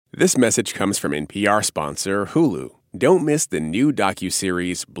This message comes from NPR sponsor Hulu. Don't miss the new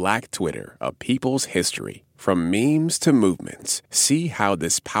docuseries Black Twitter, A People's History. From memes to movements, see how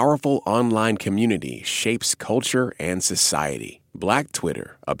this powerful online community shapes culture and society. Black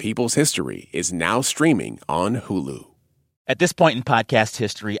Twitter, A People's History is now streaming on Hulu. At this point in podcast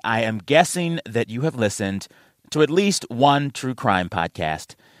history, I am guessing that you have listened to at least one true crime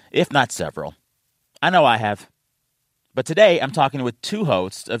podcast, if not several. I know I have. But today, I'm talking with two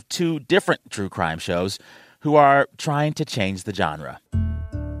hosts of two different true crime shows who are trying to change the genre.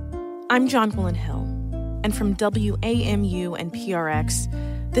 I'm Jonquilyn Hill, and from WAMU and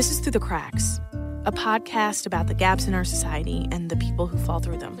PRX, this is Through the Cracks, a podcast about the gaps in our society and the people who fall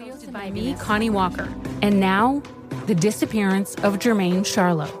through them. Hosted by me, Connie Walker. And now, the disappearance of Jermaine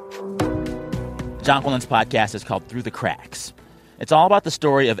Charlo. Jonquilyn's podcast is called Through the Cracks. It's all about the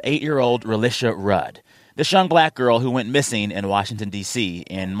story of 8-year-old Relisha Rudd, this young black girl who went missing in Washington, D.C.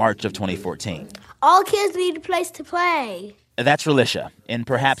 in March of 2014. All kids need a place to play. That's Relisha, in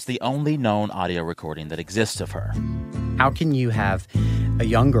perhaps the only known audio recording that exists of her. How can you have a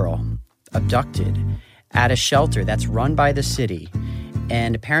young girl abducted at a shelter that's run by the city,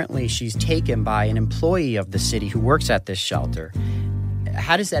 and apparently she's taken by an employee of the city who works at this shelter?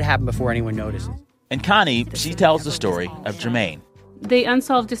 How does that happen before anyone notices? And Connie, she tells the story of Jermaine. The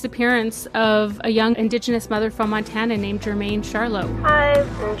unsolved disappearance of a young Indigenous mother from Montana named Jermaine Charlo. Hi,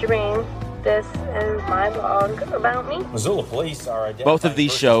 I'm Jermaine. This is my blog about me. Missoula police are Both of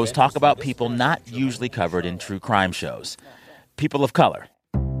these shows talk about people not usually covered in true crime shows. People of color.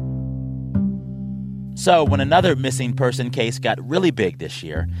 So when another missing person case got really big this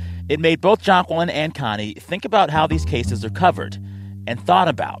year, it made both Jonquilyn and Connie think about how these cases are covered and thought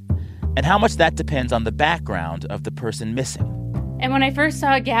about, and how much that depends on the background of the person missing. And when I first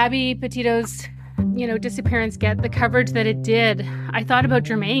saw Gabby Petito's, disappearance get the coverage that it did, I thought about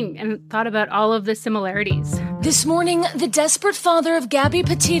Jermaine and thought about all of the similarities. This morning, the desperate father of Gabby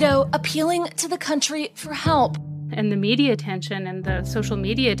Petito appealing to the country for help. And the media attention and the social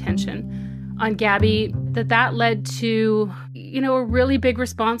media attention on Gabby, that led to, a really big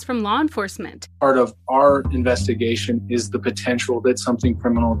response from law enforcement. Part of our investigation is the potential that something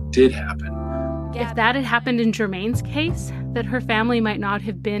criminal did happen. If that had happened in Jermaine's case, that her family might not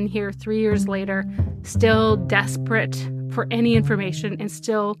have been here 3 years later, still desperate for any information and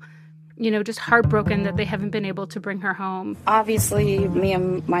still, just heartbroken that they haven't been able to bring her home. Obviously, me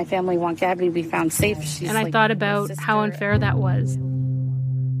and my family want Gabby to be found safe. And I thought about how unfair that was.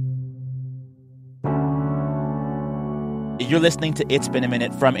 You're listening to It's Been a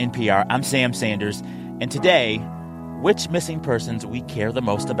Minute from NPR. I'm Sam Sanders. And today, which missing persons we care the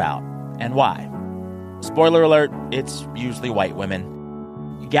most about and why? Spoiler alert, it's usually white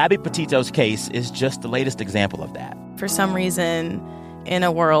women. Gabby Petito's case is just the latest example of that. For some reason, in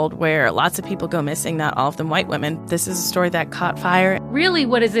a world where lots of people go missing, not all of them white women, this is a story that caught fire. Really,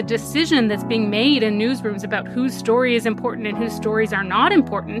 what is a decision that's being made in newsrooms about whose story is important and whose stories are not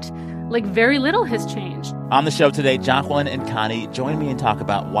important, very little has changed. On the show today, Jonquilyn and Connie join me and talk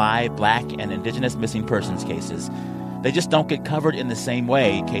about why Black and Indigenous missing persons cases, they just don't get covered in the same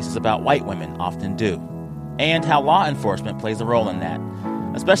way cases about white women often do. And how law enforcement plays a role in that,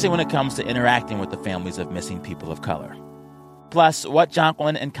 especially when it comes to interacting with the families of missing people of color. Plus, what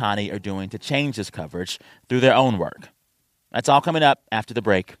Jonquilyn and Connie are doing to change this coverage through their own work. That's all coming up after the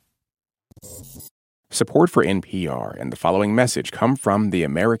break. Support for NPR and the following message come from the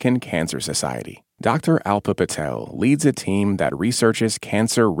American Cancer Society. Dr. Alpa Patel leads a team that researches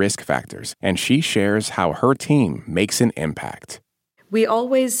cancer risk factors, and she shares how her team makes an impact. We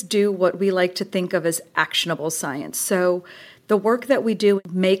always do what we like to think of as actionable science. So the work that we do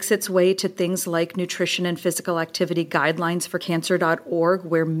makes its way to things like nutrition and physical activity guidelines for cancer.org,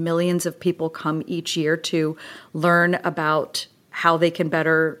 where millions of people come each year to learn about how they can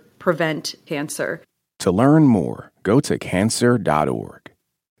better prevent cancer. To learn more, go to cancer.org.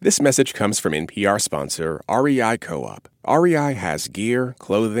 This message comes from NPR sponsor REI Co-op. REI has gear,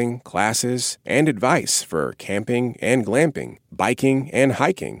 clothing, classes, and advice for camping and glamping, biking and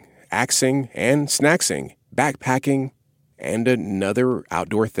hiking, axing and snacksing, backpacking, and another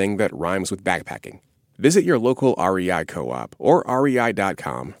outdoor thing that rhymes with backpacking. Visit your local REI Co-op or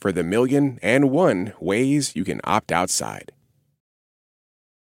rei.com for the 1,000,001 ways you can opt outside.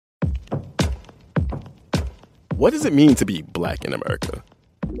 What does it mean to be Black in America?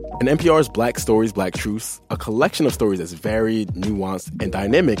 In NPR's Black Stories, Black Truths, a collection of stories as varied, nuanced, and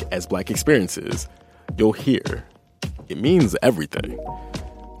dynamic as Black experiences, you'll hear it means everything.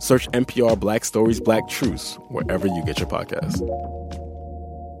 Search NPR Black Stories, Black Truths wherever you get your podcasts.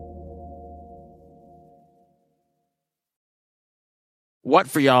 What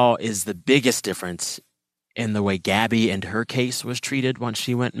for y'all is the biggest difference in the way Gabby and her case was treated once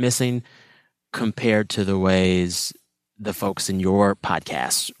she went missing compared to the ways the folks in your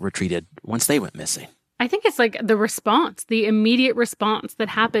podcast were treated once they went missing? I think it's like the response, the immediate response that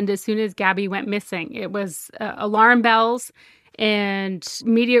happened as soon as Gabby went missing. It was alarm bells and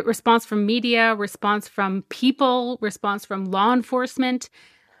immediate response from media, response from people, response from law enforcement.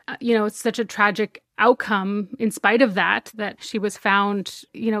 It's such a tragic outcome in spite of that she was found,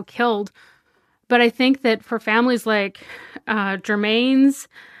 killed. But I think that for families like Jermaine's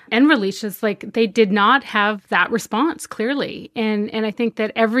and Relisha's, like, they did not have that response, clearly. And I think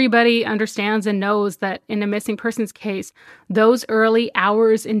that everybody understands and knows that in a missing persons case, those early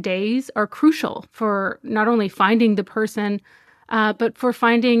hours and days are crucial for not only finding the person, but for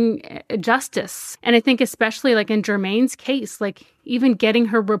finding justice. And I think especially like in Jermaine's case, like even getting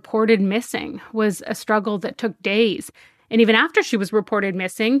her reported missing was a struggle that took days. And even after she was reported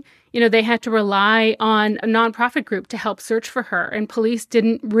missing, they had to rely on a nonprofit group to help search for her. And police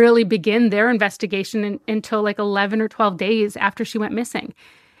didn't really begin their investigation until like 11 or 12 days after she went missing.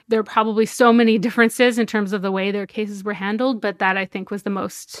 There are probably so many differences in terms of the way their cases were handled, but that I think was the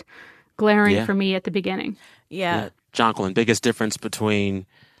most glaring for me at the beginning. Yeah. Jonquilyn, biggest difference between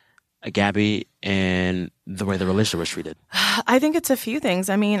Gabby and the way the Relisha was treated? I think it's a few things.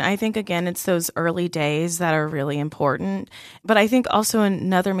 I mean, I think, again, it's those early days that are really important. But I think also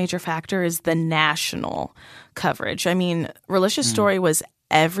another major factor is the national coverage. I mean, Relisha's story was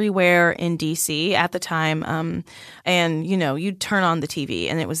everywhere in D.C. at the time. And, you'd turn on the TV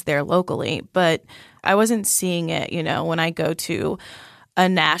and it was there locally. But I wasn't seeing it, when I go to a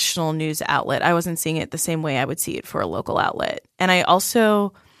national news outlet. I wasn't seeing it the same way I would see it for a local outlet. And I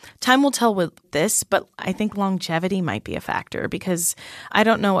also... Time will tell with this, but I think longevity might be a factor because I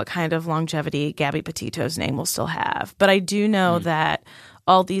don't know what kind of longevity Gabby Petito's name will still have. But I do know that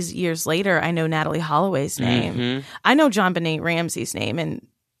all these years later, I know Natalie Holloway's name. Mm-hmm. I know JonBenet Ramsey's name, and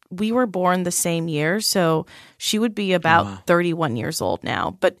we were born the same year, so she would be about 31 years old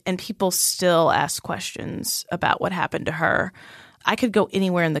now. And people still ask questions about what happened to her. I could go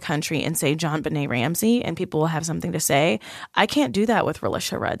anywhere in the country and say JonBenet Ramsey, and people will have something to say. I can't do that with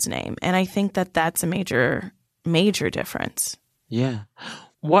Relisha Rudd's name, and I think that that's a major, major difference. Yeah.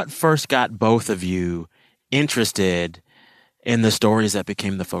 What first got both of you interested in the stories that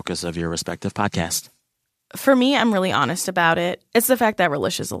became the focus of your respective podcasts? For me, I'm really honest about it. It's the fact that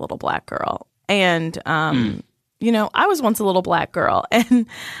Relisha's a little Black girl, and I was once a little Black girl, and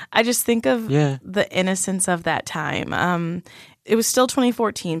I just think of the innocence of that time. It was still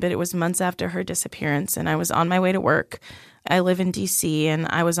 2014, but it was months after her disappearance, and I was on my way to work. I live in D.C., and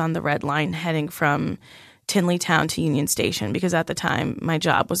I was on the Red Line heading from Tinleytown to Union Station because at the time my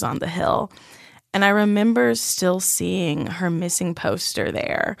job was on the Hill. And I remember still seeing her missing poster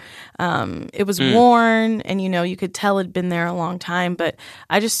there. It was worn, and you could tell it'd been there a long time. But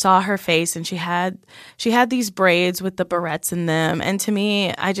I just saw her face, and she had these braids with the barrettes in them. And to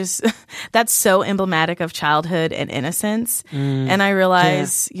me, that's so emblematic of childhood and innocence. And I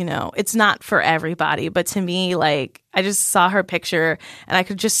realize, it's not for everybody. But to me, like, I just saw her picture, and I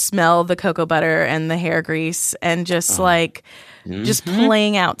could just smell the cocoa butter and the hair grease, and just just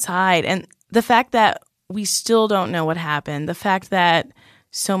playing outside. And the fact that we still don't know what happened, the fact that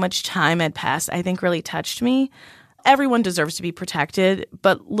so much time had passed, I think really touched me. Everyone deserves to be protected,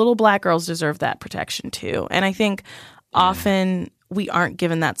 but little Black girls deserve that protection too. And I think often we aren't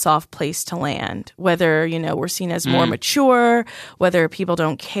given that soft place to land, whether, we're seen as more mature, whether people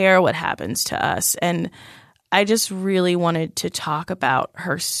don't care what happens to us. And I just really wanted to talk about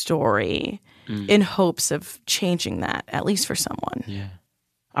her story in hopes of changing that, at least for someone. Yeah.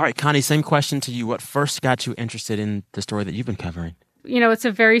 All right, Connie, same question to you. What first got you interested in the story that you've been covering? It's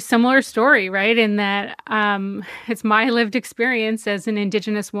a very similar story, right? In that it's my lived experience as an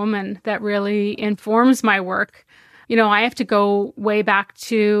Indigenous woman that really informs my work. I have to go way back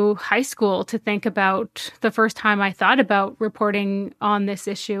to high school to think about the first time I thought about reporting on this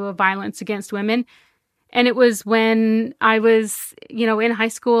issue of violence against women. And it was when I was, in high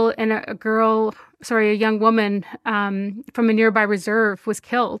school and a young woman from a nearby reserve was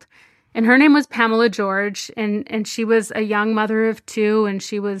killed. And her name was Pamela George. And she was a young mother of two. And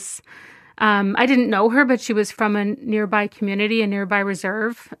she was, I didn't know her, but she was from a nearby community, a nearby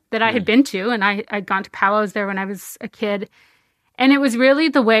reserve that I had been to. And I'd gone to powwows there when I was a kid. And it was really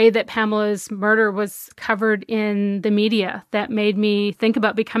the way that Pamela's murder was covered in the media that made me think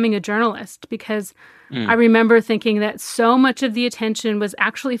about becoming a journalist, because I remember thinking that so much of the attention was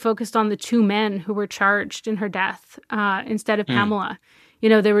actually focused on the two men who were charged in her death instead of Pamela.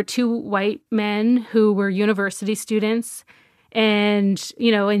 There were two white men who were university students, And,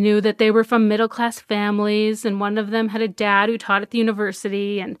 I knew that they were from middle-class families, and one of them had a dad who taught at the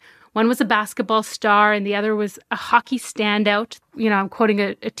university, and one was a basketball star, and the other was a hockey standout. I'm quoting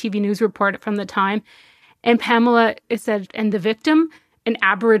a TV news report from the time. And Pamela, it said, and the victim, an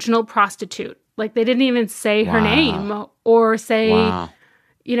Aboriginal prostitute. Like, they didn't even say her name or say,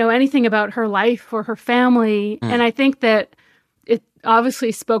 anything about her life or her family. And I think that it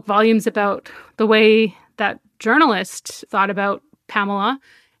obviously spoke volumes about the way that journalists thought about Pamela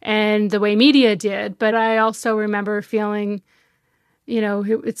and the way media did. But I also remember feeling,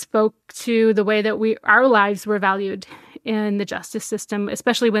 it spoke to the way that our lives were valued in the justice system,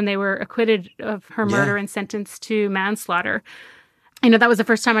 especially when they were acquitted of her murder and sentenced to manslaughter. That was the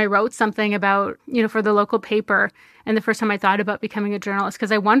first time I wrote something about, for the local paper, and the first time I thought about becoming a journalist,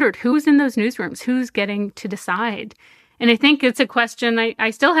 because I wondered who's in those newsrooms, who's getting to decide. And I think it's a question I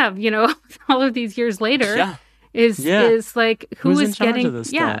still have, all of these years later, is like, who's in charge getting, of this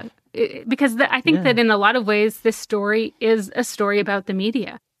stuff? Because I think that in a lot of ways, this story is a story about the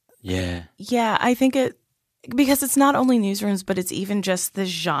media. Yeah. Yeah, I think because it's not only newsrooms, but it's even just the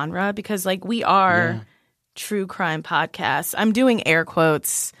genre, because like we are true crime podcasts. I'm doing air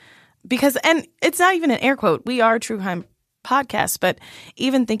quotes and it's not even an air quote. We are true crime podcasts, but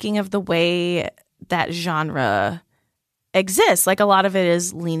even thinking of the way that genre exists, like a lot of it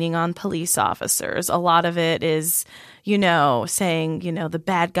is leaning on police officers. A lot of it is, saying, the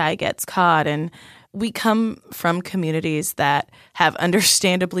bad guy gets caught. And we come from communities that have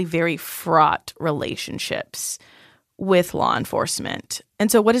understandably very fraught relationships with law enforcement.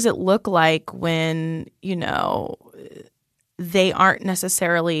 And so what does it look like when, they aren't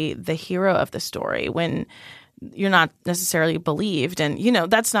necessarily the hero of the story, when you're not necessarily believed? And,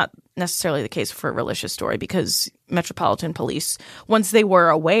 that's not necessarily the case for a Relicious story, because Metropolitan Police, once they were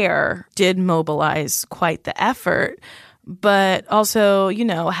aware, did mobilize quite the effort. But also,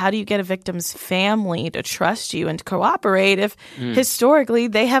 how do you get a victim's family to trust you and to cooperate if historically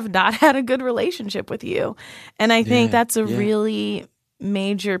they have not had a good relationship with you? And I think that's a really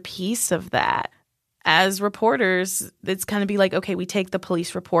major piece of that. As reporters, it's kind of be like, okay, we take the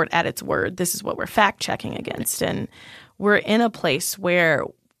police report at its word. This is what we're fact-checking against. And we're in a place where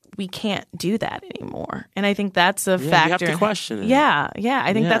we can't do that anymore. And I think that's a factor. You have to question it. Yeah.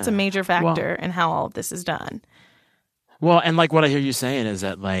 I think that's a major factor in how all of this is done. Well, and like what I hear you saying is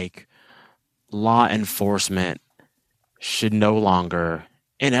that like law enforcement should no longer,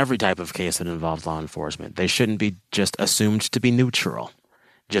 in every type of case that involves law enforcement, they shouldn't be just assumed to be neutral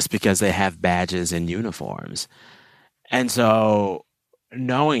just because they have badges and uniforms. And so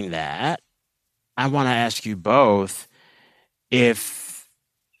knowing that, I want to ask you both if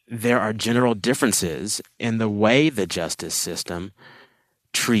there are general differences in the way the justice system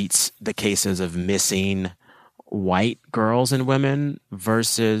treats the cases of missing white girls and women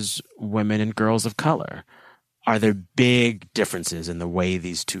versus women and girls of color. Are there big differences in the way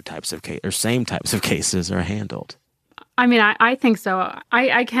these two types of or same types of cases are handled? I mean, I think so.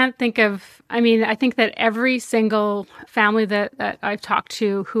 I can't think of, I think that every single family that I've talked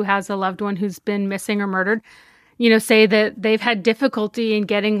to who has a loved one who's been missing or murdered, say that they've had difficulty in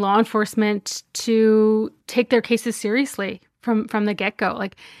getting law enforcement to take their cases seriously from the get-go.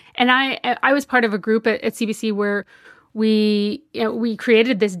 And I was part of a group at CBC where we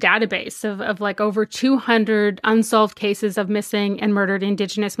created this database of like over 200 unsolved cases of missing and murdered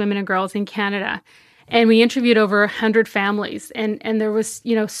Indigenous women and girls in Canada. And we interviewed over 100 families. And there was,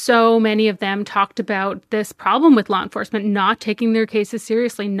 so many of them talked about this problem with law enforcement not taking their cases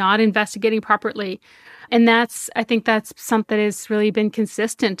seriously, not investigating properly. And I think that's something that has really been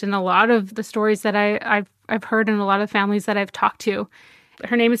consistent in a lot of the stories that I've heard in a lot of families that I've talked to.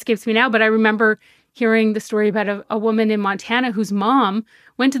 Her name escapes me now, but I remember hearing the story about a woman in Montana whose mom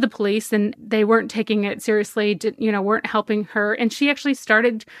went to the police and they weren't taking it seriously, weren't helping her. And she actually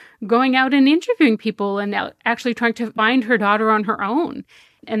started going out and interviewing people and actually trying to find her daughter on her own.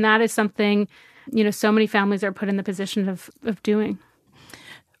 And that is something, so many families are put in the position of doing.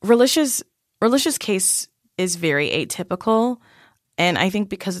 Relicious case is very atypical. And I think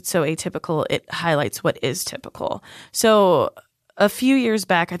because it's so atypical, it highlights what is typical. So a few years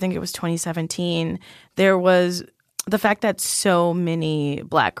back, I think it was 2017, there was the fact that so many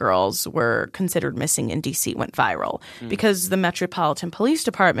Black girls were considered missing in D.C. went viral because the Metropolitan Police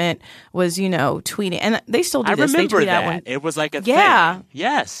Department was, tweeting. And they still do this. I remember that. It was like a thing.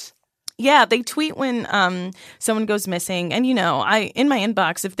 Yes. Yeah, they tweet when someone goes missing. And, in my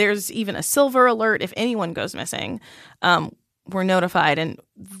inbox, if there's even a silver alert, if anyone goes missing, we're notified. And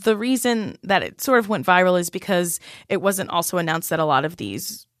the reason that it sort of went viral is because it wasn't also announced that a lot of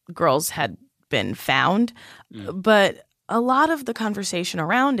these girls had been found. But a lot of the conversation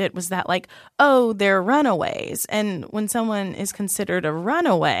around it was that, like, oh, they're runaways. And when someone is considered a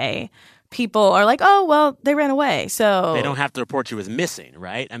runaway, people are like, oh, well, they ran away. So they don't have to report you as missing,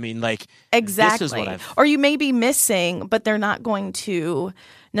 right? I mean, like, exactly. This is what I've... Or you may be missing, but they're not going to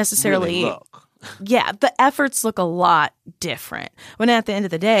necessarily really look. Yeah, the efforts look a lot different. When at the end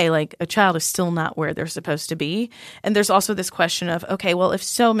of the day, like, a child is still not where they're supposed to be. And there's also this question of, okay, well, if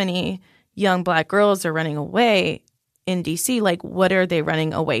so many young Black girls are running away in D.C., like, what are they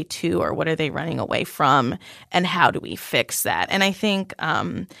running away to, or what are they running away from, and how do we fix that? And I think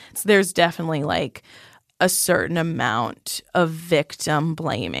there's definitely, like, a certain amount of victim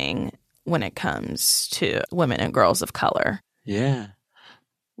blaming when it comes to women and girls of color. Yeah.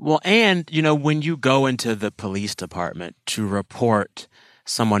 Well, and, you know, when you go into the police department to report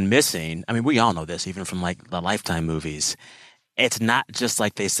someone missing, I mean, we all know this, even from, like, the Lifetime movies. It's not just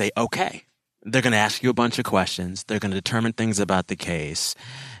like they say, okay. They're going to ask you a bunch of questions. They're going to determine things about the case.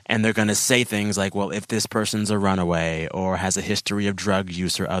 And they're going to say things like, well, if this person's a runaway or has a history of drug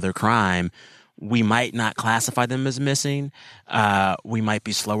use or other crime, we might not classify them as missing. We might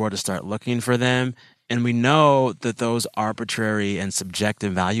be slower to start looking for them. And we know that those arbitrary and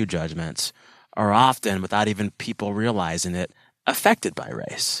subjective value judgments are often, without even people realizing it, affected by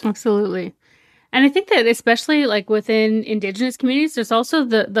race. Absolutely. And I think that especially like within Indigenous communities, there's also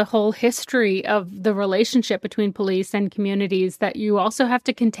the whole history of the relationship between police and communities that you also have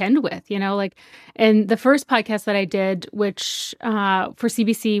to contend with, you know, like in the first podcast that I did, which for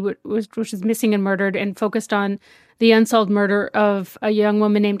CBC, which is Missing and Murdered, and focused on the unsolved murder of a young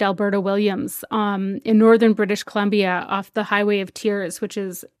woman named Alberta Williams in northern British Columbia off the Highway of Tears, which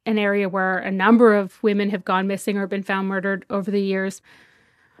is an area where a number of women have gone missing or been found murdered over the years.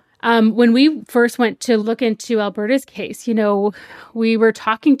 When we first went to look into Alberta's case, you know, we were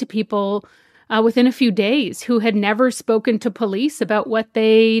talking to people within a few days who had never spoken to police about what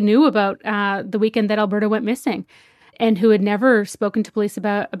they knew about the weekend that Alberta went missing, and who had never spoken to police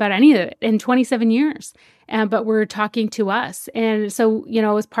about any of it in 27 years. But were talking to us. And so, you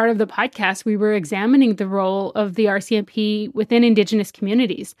know, as part of the podcast, we were examining the role of the RCMP within Indigenous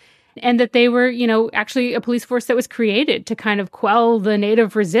communities. And that they were, you know, actually a police force that was created to kind of quell the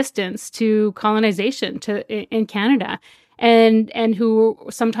Native resistance to colonization in Canada, and who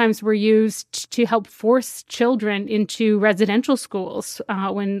sometimes were used to help force children into residential schools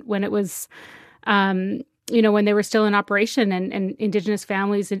when it was, you know, when they were still in operation, and Indigenous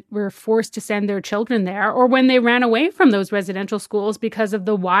families were forced to send their children there, or when they ran away from those residential schools because of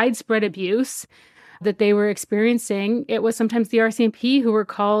the widespread abuse that they were experiencing. It was sometimes the RCMP who were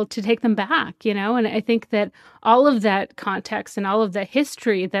called to take them back, you know? And I think that all of that context and all of the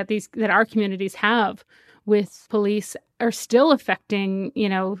history that our communities have with police are still affecting, you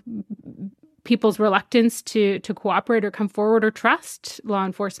know, people's reluctance to cooperate or come forward or trust law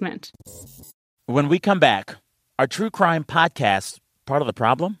enforcement. When we come back, are true crime podcasts part of the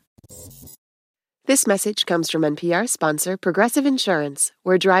problem? This message comes from NPR sponsor Progressive Insurance,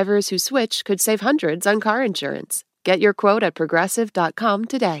 where drivers who switch could save hundreds on car insurance. Get your quote at Progressive.com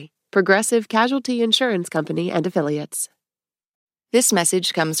today. Progressive Casualty Insurance Company and Affiliates. This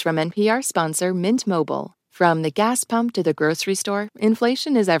message comes from NPR sponsor Mint Mobile. From the gas pump to the grocery store,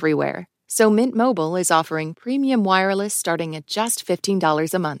 inflation is everywhere. So Mint Mobile is offering premium wireless starting at just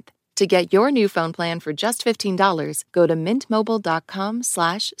 $15 a month. To get your new phone plan for just $15, go to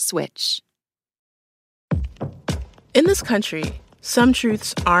mintmobile.com/switch. In this country, some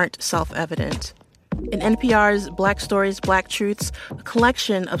truths aren't self-evident. In NPR's Black Stories, Black Truths, a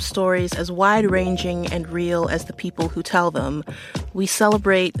collection of stories as wide-ranging and real as the people who tell them, we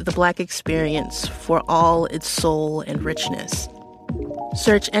celebrate the Black experience for all its soul and richness.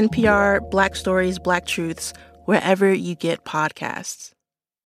 Search NPR Black Stories, Black Truths wherever you get podcasts.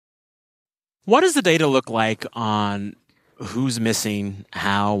 What does the data look like on who's missing,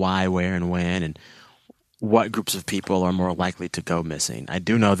 how, why, where, and when, and what groups of people are more likely to go missing? I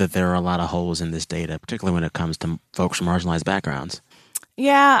do know that there are a lot of holes in this data, particularly when it comes to folks from marginalized backgrounds.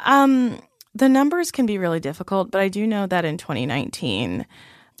 Yeah, the numbers can be really difficult, but I do know that in 2019,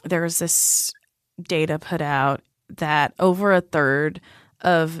 there was this data put out that over a third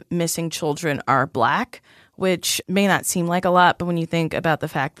of missing children are Black, which may not seem like a lot, but when you think about the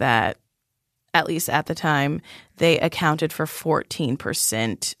fact that, at least at the time, they accounted for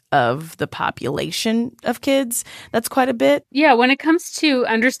 14% of the population of kids. That's quite a bit. Yeah, when it comes to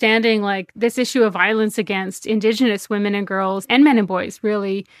understanding like this issue of violence against Indigenous women and girls and men and boys,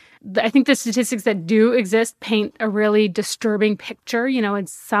 really, I think the statistics that do exist paint a really disturbing picture. You know, in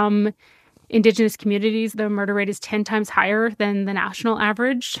some Indigenous communities, the murder rate is 10 times higher than the national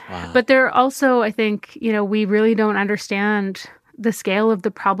average. Wow. But there also, I think, we really don't understand the scale of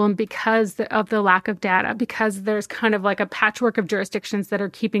the problem because of the lack of data, because there's kind of like a patchwork of jurisdictions that are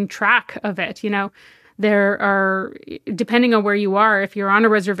keeping track of it. There are, depending on where you are, if you're on a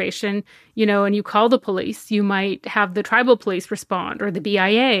reservation, and you call the police, you might have the tribal police respond, or the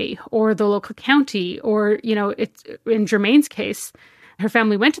BIA, or the local county, or, it's in Jermaine's case, her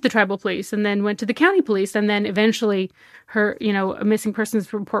family went to the tribal police and then went to the county police. And then eventually her, a missing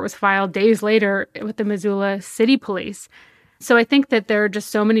persons report was filed days later with the Missoula City Police. So I think that there are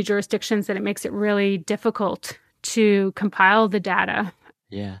just so many jurisdictions that it makes it really difficult to compile the data.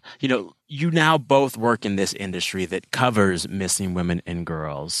 Yeah. You now both work in this industry that covers missing women and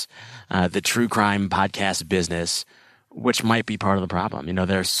girls, the true crime podcast business, which might be part of the problem.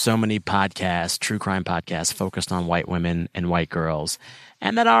 There's so many podcasts, true crime podcasts, focused on white women and white girls,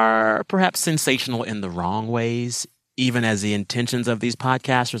 and that are perhaps sensational in the wrong ways, even as the intentions of these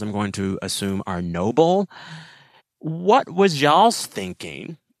podcasters, I'm going to assume, are noble. What was y'all's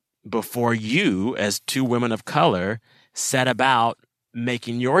thinking before you, as two women of color, set about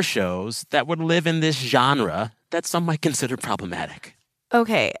making your shows that would live in this genre that some might consider problematic?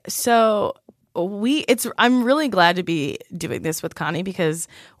 Okay, so I'm really glad to be doing this with Connie, because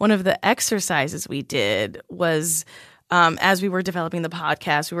one of the exercises we did was as we were developing the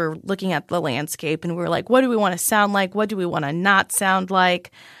podcast, we were looking at the landscape and we were like, what do we want to sound like? What do we want to not sound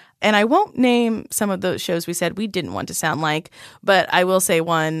like? And I won't name some of those shows we said we didn't want to sound like, but I will say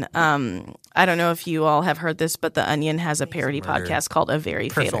one. I don't know if you all have heard this, but The Onion has a parody podcast called A Very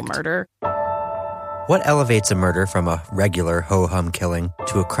Fatal Murder. What elevates a murder from a regular ho-hum killing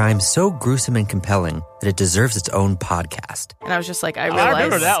to a crime so gruesome and compelling that it deserves its own podcast? And I was just like, I realized. I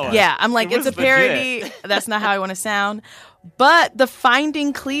remember that one. Yeah, I'm like, it's a parody. Legit. That's not how I want to sound. But the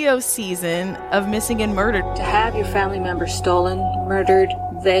Finding Cleo season of Missing and Murdered. To have your family member stolen, murdered,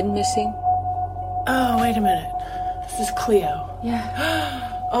 then missing? Oh, wait a minute. This is Cleo.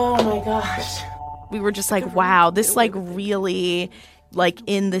 Yeah. Oh my gosh. We were just like, wow, this like really like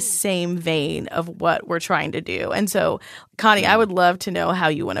in the same vein of what we're trying to do. And so, Connie, I would love to know how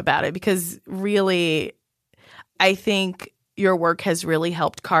you went about it, because really, I think your work has really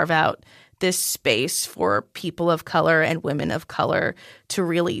helped carve out this space for people of color and women of color to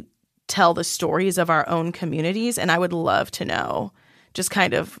really tell the stories of our own communities. And I would love to know just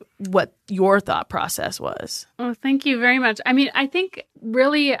kind of what your thought process was. Oh, thank you very much. I mean, I think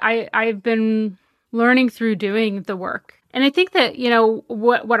really I've been learning through doing the work. And I think that,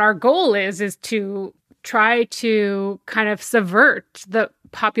 what our goal is to try to kind of subvert the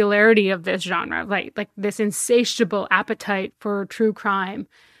popularity of this genre, like this insatiable appetite for true crime,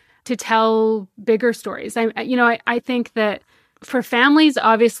 to tell bigger stories. I think that for families,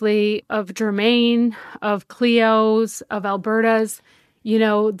 obviously, of Jermaine, of Cleo's, of Alberta's,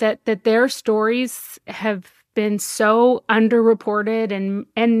 that their stories have been so underreported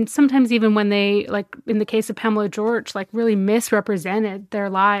and sometimes even when they, like in the case of Pamela George, like really misrepresented their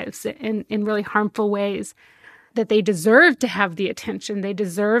lives in really harmful ways, that they deserve to have the attention. They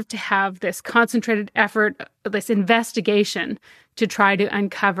deserve to have this concentrated effort, this investigation to try to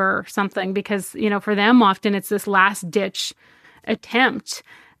uncover something, because, for them, often it's this last-ditch attempt.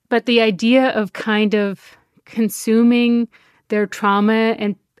 But the idea of kind of consuming their trauma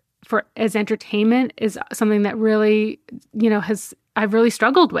and as entertainment is something that really, I've really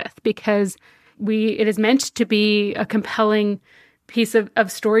struggled with, because it is meant to be a compelling piece of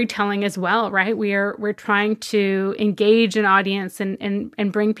storytelling as well, right? We're trying to engage an audience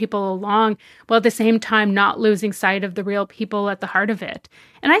and bring people along, while at the same time not losing sight of the real people at the heart of it.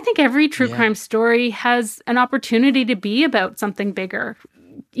 And I think every true crime story has an opportunity to be about something bigger,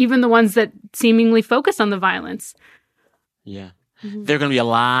 even the ones that seemingly focus on the violence. Yeah. Mm-hmm. There are going to be a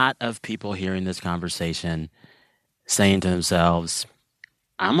lot of people hearing this conversation saying to themselves,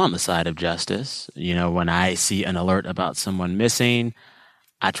 I'm on the side of justice. When I see an alert about someone missing,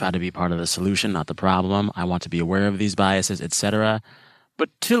 I try to be part of the solution, not the problem. I want to be aware of these biases, etc. But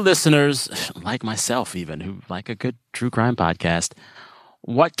to listeners like myself, even, who like a good true crime podcast,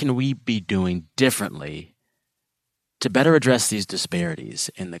 what can we be doing differently to better address these disparities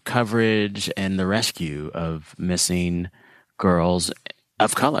in the coverage and the rescue of missing girls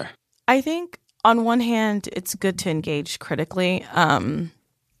of color? I think on one hand, it's good to engage critically.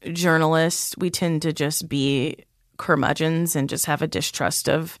 Journalists, we tend to just be curmudgeons and just have a distrust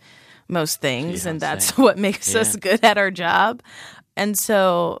of most things. And that's what makes us good at our job. And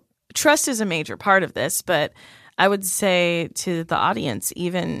so trust is a major part of this. But I would say to the audience,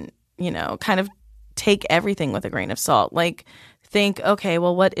 even, kind of take everything with a grain of salt. Like, think, okay,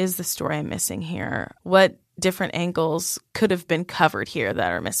 well, what is the story I'm missing here? What different angles could have been covered here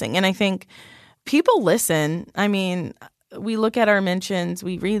that are missing? And I think people listen. I mean, we look at our mentions,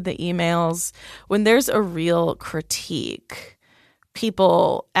 we read the emails. When there's a real critique,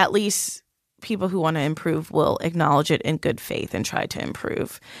 people, at least people who want to improve, will acknowledge it in good faith and try to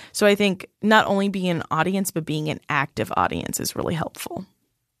improve. So I think not only being an audience, but being an active audience is really helpful.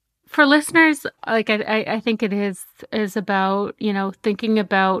 For listeners, like I think it is about, thinking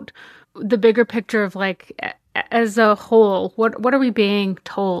about the bigger picture of like as a whole, what are we being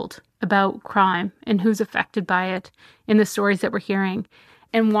told about crime and who's affected by it in the stories that we're hearing?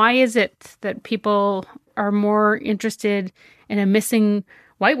 And why is it that people are more interested in a missing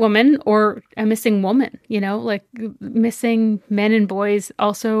white woman or a missing woman? Like missing men and boys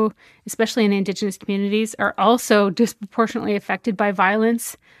also, especially in Indigenous communities, are also disproportionately affected by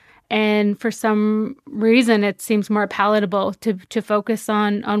violence. And for some reason, it seems more palatable to focus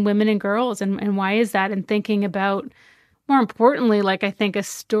on women and girls. And why is that? And thinking about, more importantly, like I think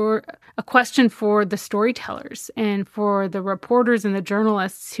a question for the storytellers and for the reporters and the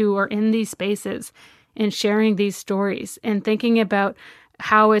journalists who are in these spaces and sharing these stories, and thinking about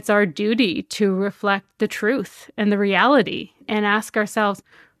how it's our duty to reflect the truth and the reality and ask ourselves,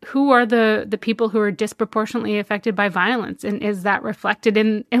 who are the people who are disproportionately affected by violence? And is that reflected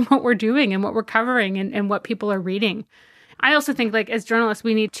in what we're doing and what we're covering and what people are reading? I also think, like, as journalists,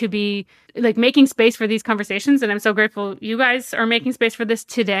 we need to be like making space for these conversations. And I'm so grateful you guys are making space for this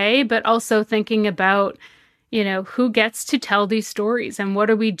today, but also thinking about, who gets to tell these stories and what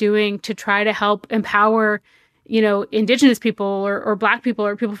are we doing to try to help empower, Indigenous people or Black people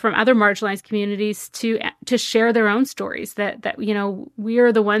or people from other marginalized communities to share their own stories, that we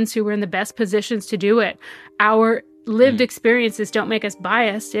are the ones who were in the best positions to do it. Our lived experiences don't make us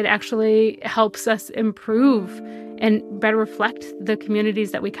biased. It actually helps us improve and better reflect the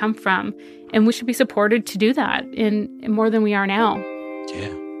communities that we come from. And we should be supported to do that in more than we are now.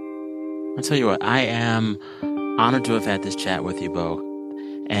 Yeah. I'll tell you what, I am honored to have had this chat with you both.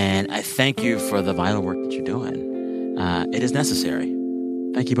 And I thank you for the vital work that you're doing. It is necessary.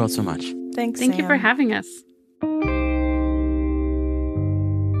 Thank you both so much. Thanks, Thank Sam. you for having us.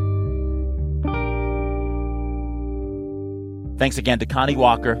 Thanks again to Connie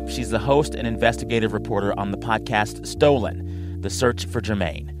Walker. She's the host and investigative reporter on the podcast Stolen, The Search for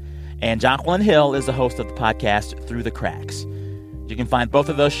Jermaine. And Jonquilyn Hill is the host of the podcast Through the Cracks. You can find both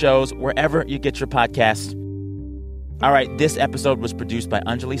of those shows wherever you get your podcasts. All right, this episode was produced by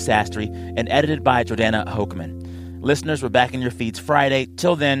Anjali Sastry and edited by Jordana Hochman. Listeners, we're back in your feeds Friday.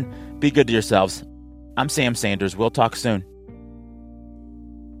 Till then, be good to yourselves. I'm Sam Sanders. We'll talk soon.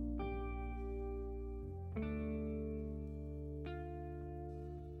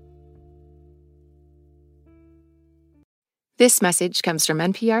 This message comes from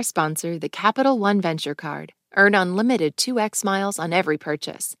NPR sponsor, the Capital One Venture Card. Earn unlimited 2x miles on every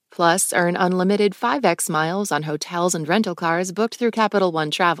purchase. Plus, earn unlimited 5x miles on hotels and rental cars booked through Capital One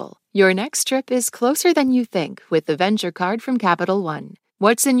Travel. Your next trip is closer than you think with the Venture Card from Capital One.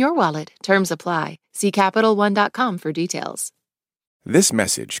 What's in your wallet? Terms apply. See CapitalOne.com for details. This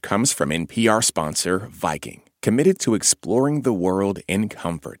message comes from NPR sponsor Viking, committed to exploring the world in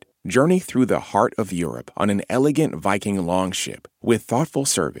comfort. Journey through the heart of Europe on an elegant Viking longship with thoughtful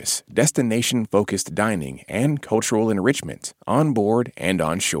service, destination-focused dining, and cultural enrichment on board and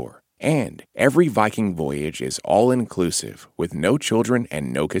on shore. And every Viking voyage is all-inclusive with no children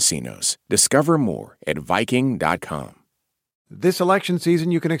and no casinos. Discover more at Viking.com. This election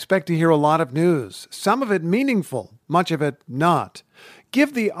season, you can expect to hear a lot of news, some of it meaningful, much of it not.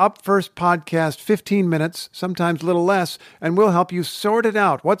 Give the Up First podcast 15 minutes, sometimes a little less, and we'll help you sort it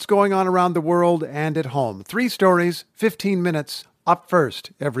out. What's going on around the world and at home? 3 stories, 15 minutes, Up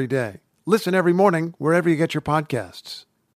First every day. Listen every morning wherever you get your podcasts.